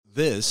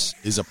This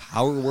is a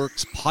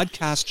PowerWorks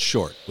podcast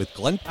short with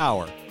Glenn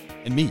Power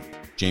and me,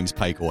 James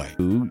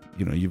Pikeway.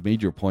 You've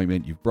made your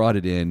appointment, you've brought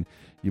it in,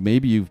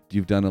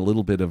 you've done a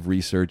little bit of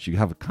research, you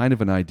have kind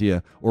of an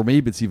idea, or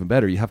maybe it's even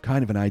better, you have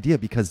kind of an idea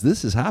because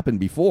this has happened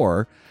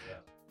before.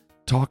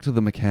 Talk to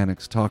the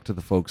mechanics, talk to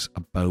the folks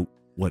about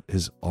what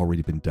has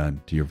already been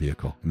done to your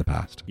vehicle in the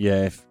past.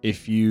 Yeah,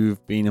 if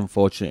you've been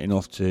unfortunate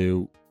enough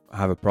to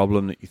have a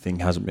problem that you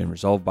think hasn't been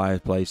resolved by a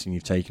place and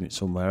you've taken it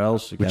somewhere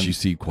else, again, which you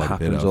see quite a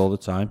bit of. Happens all the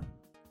time.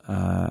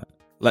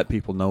 Let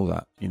people know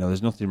that.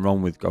 There's nothing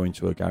wrong with going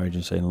to a garage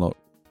and saying, look,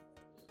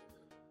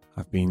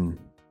 I've been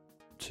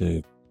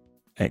to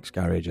X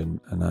garage and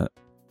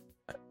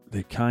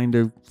they kind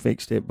of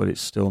fixed it, but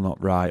it's still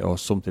not right, or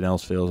something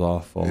else feels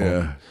off. Or,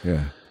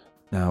 yeah.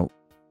 Now,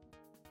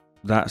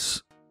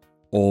 that's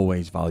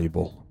always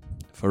valuable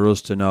for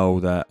us to know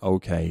that,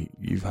 okay,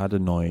 you've had a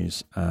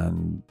noise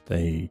and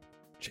they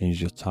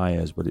changed your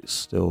tyres, but it's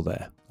still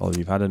there. Or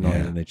you've had a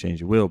noise and they changed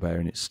your wheel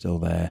bearing, it's still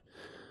there.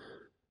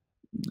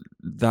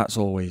 That's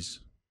always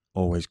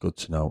good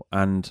to know.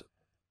 And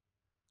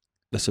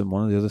listen,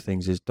 one of the other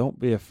things is don't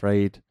be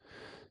afraid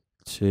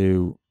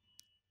to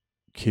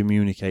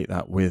communicate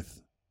that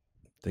with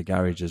the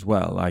garage as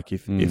well. Like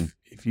if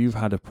you've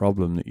had a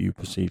problem that you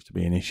perceive to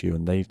be an issue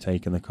and they've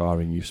taken the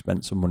car and you've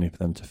spent some money for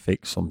them to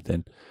fix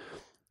something,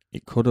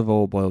 it could have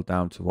all boiled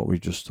down to what we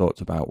just talked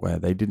about, where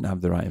they didn't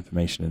have the right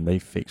information and they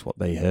fixed what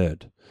they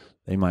heard.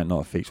 They might not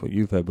have fixed what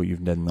you've heard, but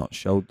you've then not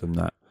showed them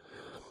that.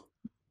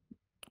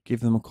 Give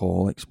them a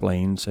call,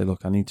 explain, say,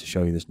 look, I need to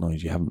show you this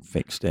noise. You haven't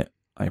fixed it.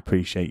 I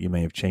appreciate you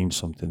may have changed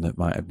something that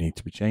might have need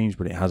to be changed,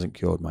 but it hasn't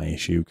cured my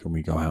issue. Can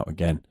we go out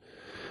again?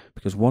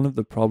 Because one of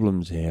the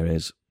problems here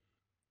is,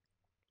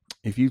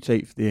 if you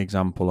take the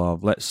example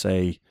of, let's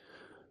say,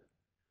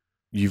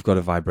 you've got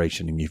a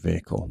vibration in your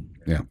vehicle.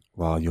 Yeah.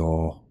 While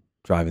you're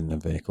driving the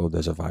vehicle,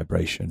 there's a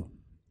vibration.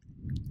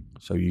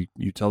 So you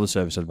tell the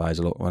service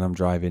advisor, look, when I'm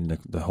driving,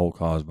 the whole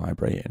car is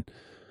vibrating.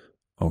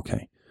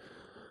 Okay.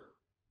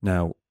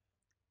 Now,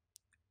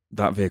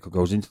 that vehicle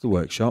goes into the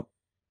workshop.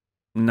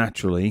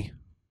 Naturally,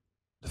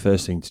 the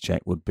first thing to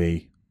check would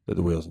be that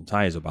the wheels and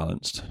tyres are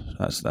balanced.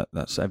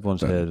 That's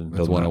everyone's heard and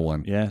that's done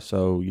 101. that. Yeah,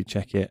 so you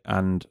check it,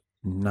 and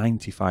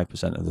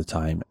 95% of the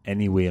time,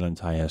 any wheel and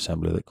tyre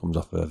assembly that comes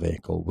off of a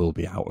vehicle will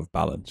be out of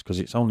balance, because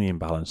it's only in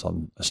balance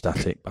on a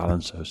static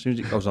balancer. As soon as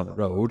it goes on the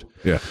road,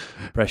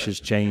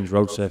 pressures change,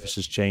 road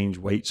surfaces change,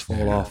 weights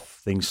fall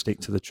off, things stick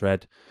to the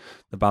tread.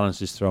 The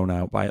balance is thrown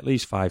out by at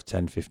least 5,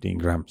 10, 15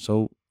 grams.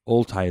 So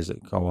all tyres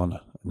that go on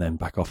and then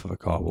back off of a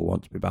car will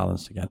want to be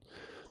balanced again.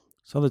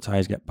 So the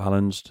tyres get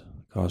balanced,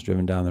 the car's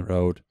driven down the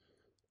road,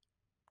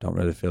 don't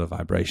really feel a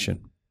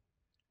vibration.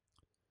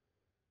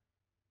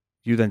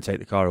 You then take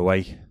the car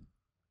away,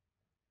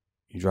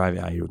 you drive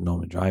it how you would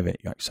normally drive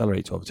it, you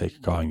accelerate to overtake a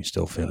car and you're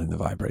still feeling the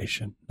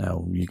vibration.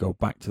 Now you go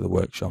back to the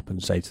workshop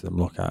and say to them,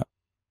 look,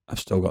 I've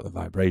still got the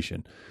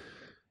vibration.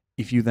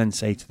 If you then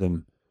say to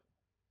them,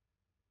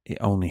 it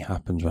only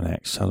happens when I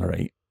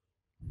accelerate,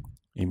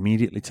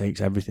 immediately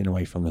takes everything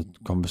away from the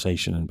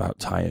conversation about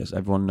tyres.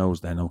 Everyone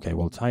knows then, okay,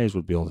 well, tyres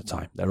would be all the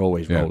time. They're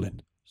always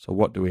rolling. So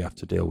what do we have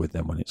to deal with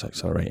then when it's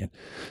accelerating?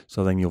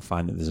 So then you'll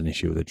find that there's an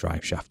issue with a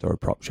drive shaft or a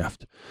prop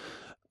shaft.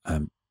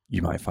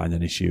 You might find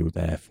an issue,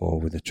 therefore,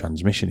 with a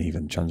transmission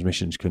even.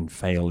 Transmissions can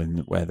fail in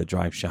where the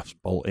drive shafts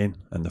bolt in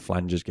and the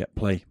flanges get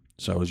play.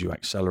 So as you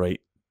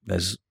accelerate,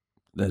 there's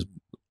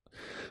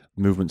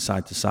movement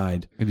side to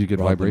side. And you get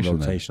vibration.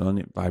 Rotation on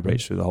it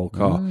vibrates through the whole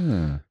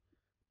car.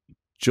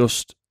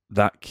 Just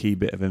that key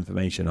bit of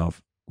information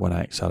of when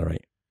I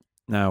accelerate.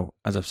 Now,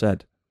 as I've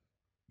said,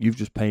 you've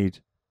just paid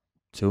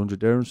 200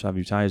 dirhams to have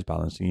your tyres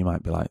balanced, and you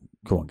might be like,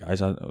 come on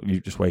guys, you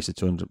just wasted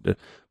 200,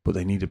 but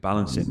they needed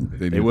balancing.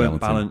 They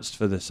weren't balanced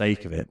for the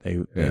sake of it.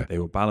 They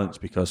were balanced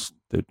because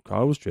the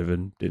car was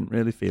driven, didn't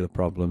really feel a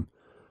problem,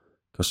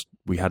 because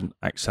we hadn't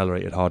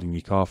accelerated hard in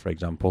your car, for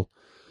example.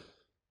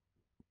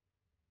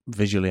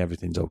 Visually,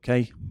 everything's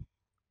okay.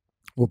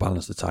 We'll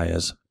balance the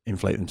tyres,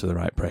 inflate them to the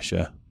right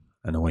pressure,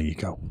 and away you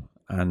go.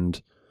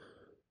 And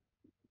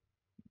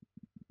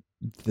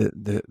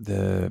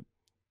the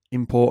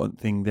important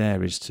thing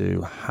there is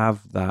to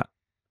have that,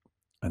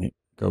 and it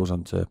goes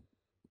on to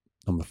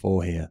number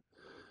 4 here,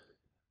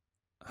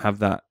 have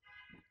that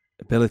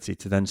ability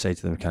to then say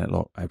to the mechanic,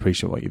 look, I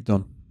appreciate what you've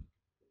done.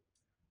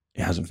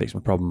 It hasn't fixed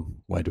my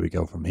problem. Where do we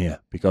go from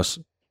here? Because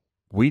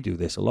we do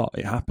this a lot.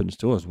 It happens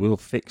to us. We'll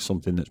fix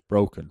something that's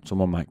broken.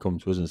 Someone might come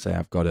to us and say,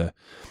 I've got a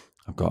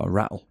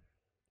rattle.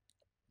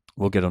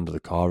 We'll get under the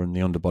car and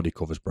the underbody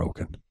cover's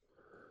broken.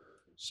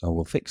 So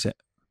we'll fix it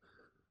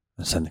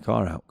and send the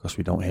car out because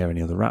we don't hear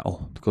any other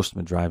rattle. The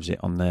customer drives it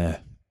on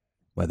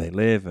where they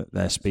live, at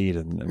their speed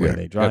and where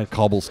they drive.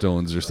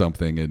 Cobblestones or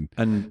something.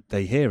 And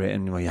they hear it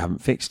and, well, you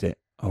haven't fixed it.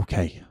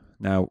 Okay.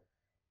 Now,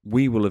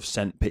 we will have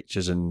sent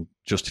pictures and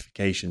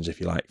justifications, if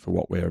you like, for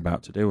what we're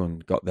about to do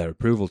and got their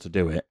approval to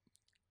do it,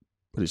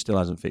 but it still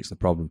hasn't fixed the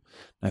problem.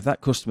 Now, if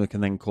that customer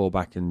can then call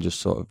back and just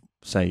sort of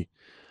say,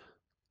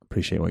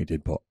 appreciate what you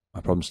did, but my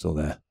problem's still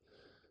there,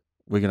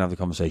 we're going to have the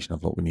conversation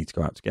of, look, we need to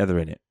go out together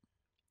in it.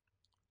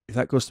 if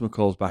that customer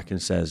calls back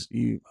and says,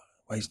 you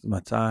wasted my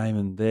time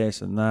and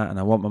this and that, and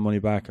I want my money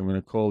back, I'm going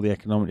to call the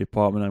economic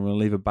department, I'm going to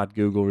leave a bad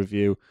Google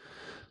review,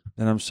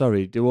 then I'm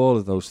sorry, do all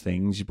of those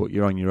things, but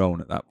you're on your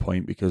own at that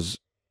point, because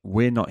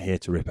we're not here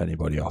to rip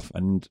anybody off.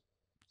 And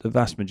the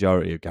vast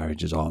majority of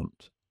garages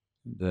aren't.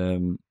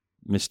 The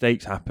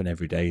mistakes happen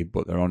every day,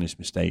 but they're honest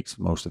mistakes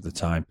most of the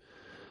time.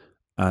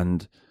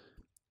 And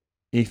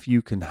if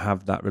you can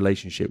have that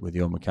relationship with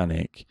your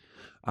mechanic,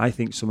 I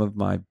think some of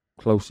my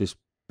closest,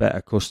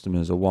 better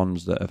customers are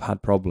ones that have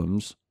had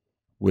problems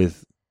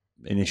with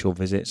initial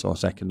visits or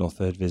second or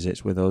third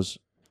visits with us,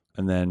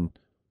 and then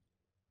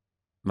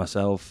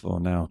myself, or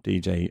now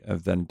DJ,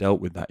 have then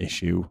dealt with that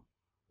issue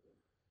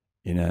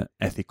in an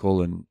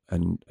ethical and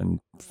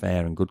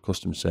fair and good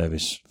customer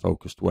service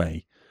focused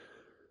way,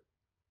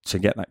 to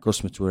get that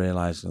customer to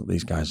realise that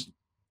these guys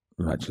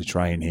are actually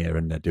trying here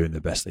and they're doing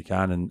the best they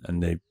can,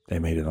 and they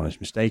made an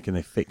honest mistake and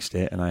they fixed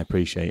it, and I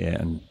appreciate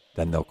it, and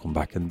then they'll come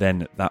back, and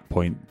then at that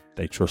point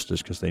they trust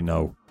us because they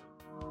know